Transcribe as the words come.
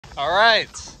All right.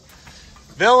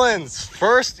 Villains,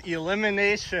 first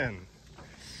elimination.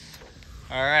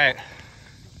 All right.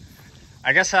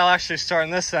 I guess I'll actually start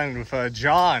on this end with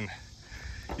John.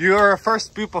 You were a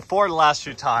first boot before the last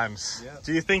few times. Yeah.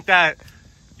 Do you think that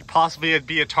you possibly would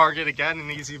be a target again in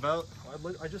the easy vote?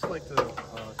 I just like to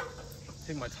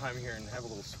take my time here and have a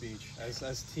little speech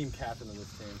as team captain of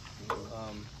this team.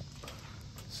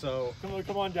 So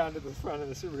Come on down to the front of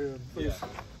this room, please.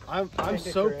 yeah, I'm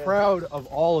so proud of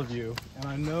all of you, and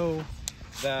I know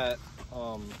that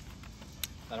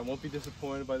that I won't be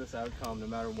disappointed by this outcome, no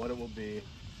matter what it will be.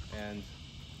 And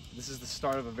this is the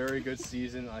start of a very good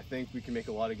season. I think we can make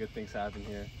a lot of good things happen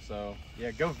here. So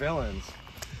yeah, go Villains!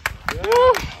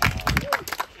 Yeah.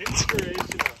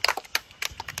 Inspirational.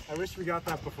 I wish we got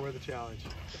that before the challenge.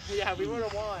 Yeah, we would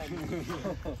have won.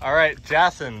 All right,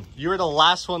 Jason, you were the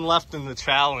last one left in the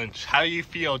challenge. How do you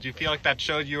feel? Do you feel like that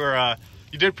showed you were,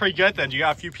 you did pretty good then? You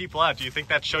got a few people out. Do you think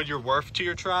that showed your worth to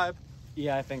your tribe?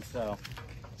 Yeah, I think so.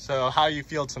 So how do you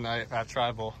feel tonight at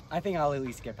Tribal? I think I'll at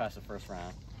least get past the first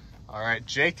round. All right,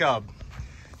 Jacob,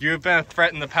 you've been a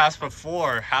threat in the past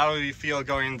before. How do you feel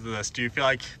going into this? Do you feel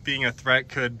like being a threat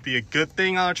could be a good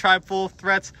thing on a tribe full of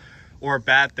threats, or a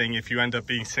bad thing if you end up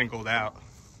being singled out?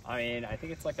 I mean, I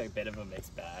think it's like a bit of a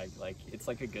mixed bag. Like, it's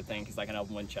like a good thing because I can help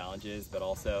win challenges, but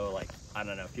also, like, I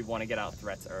don't know, if people want to get out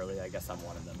threats early, I guess I'm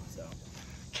one of them, so.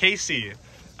 Casey,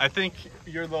 I think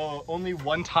you're the only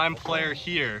one-time player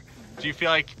here. Do you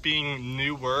feel like being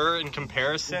newer in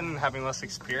comparison and having less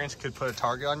experience could put a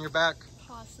target on your back?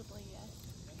 Possibly, yes.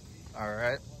 All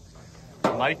right.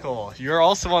 Michael, you're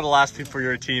also one of the last people for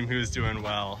your team who's doing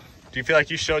well. Do you feel like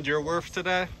you showed your worth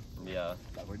today? Yeah,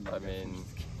 I mean,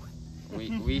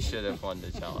 we should have won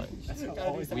the challenge.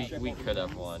 We could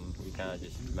have won. We kind of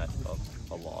just messed up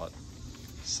a lot.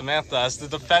 Samantha, as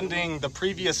the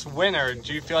previous winner,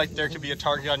 do you feel like there could be a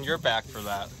target on your back for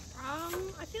that?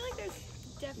 I feel like there's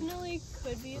definitely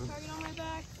could be a target on my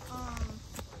back.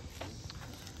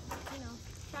 You know,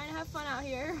 trying to have fun out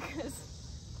here because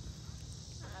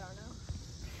I don't know.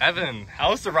 Evan,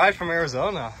 how was the ride from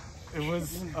Arizona? It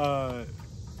was,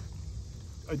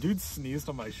 a dude sneezed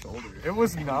on my shoulder. It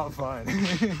was not fun.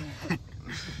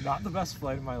 Not the best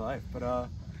flight of my life, but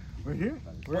we're here.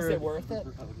 Was it worth it?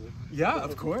 Yeah,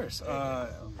 of course.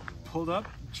 Pulled up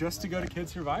just to go to Kid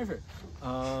Survivor.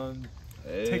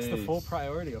 Takes the full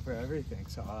priority over everything,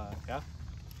 so yeah.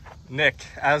 Nick,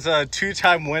 as a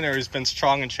two-time winner who's been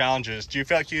strong in challenges, do you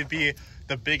feel like you'd be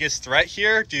the biggest threat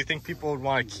here? Do you think people would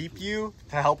want to keep you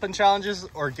to help in challenges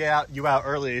or get you out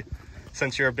early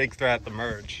since you're a big threat at the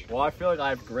merge? Well, I feel like I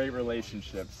have great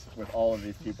relationships with all of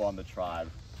these people on the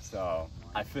tribe. So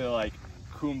I feel like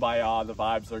kumbaya, the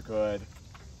vibes are good.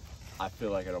 I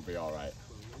feel like it'll be all right.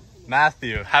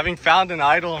 Matthew, having found an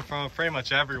idol in front of pretty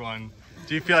much everyone,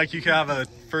 do you feel like you could have a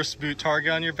first boot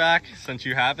target on your back since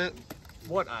you have it?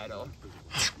 What idol?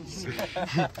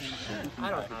 I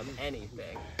don't have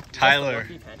anything. Tyler,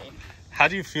 how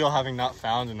do you feel having not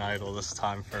found an idol this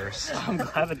time first? I'm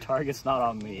glad the target's not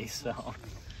on me, so.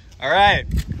 All right,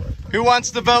 who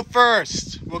wants to vote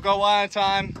first? We'll go one at a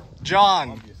time.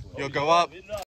 John, you'll go up.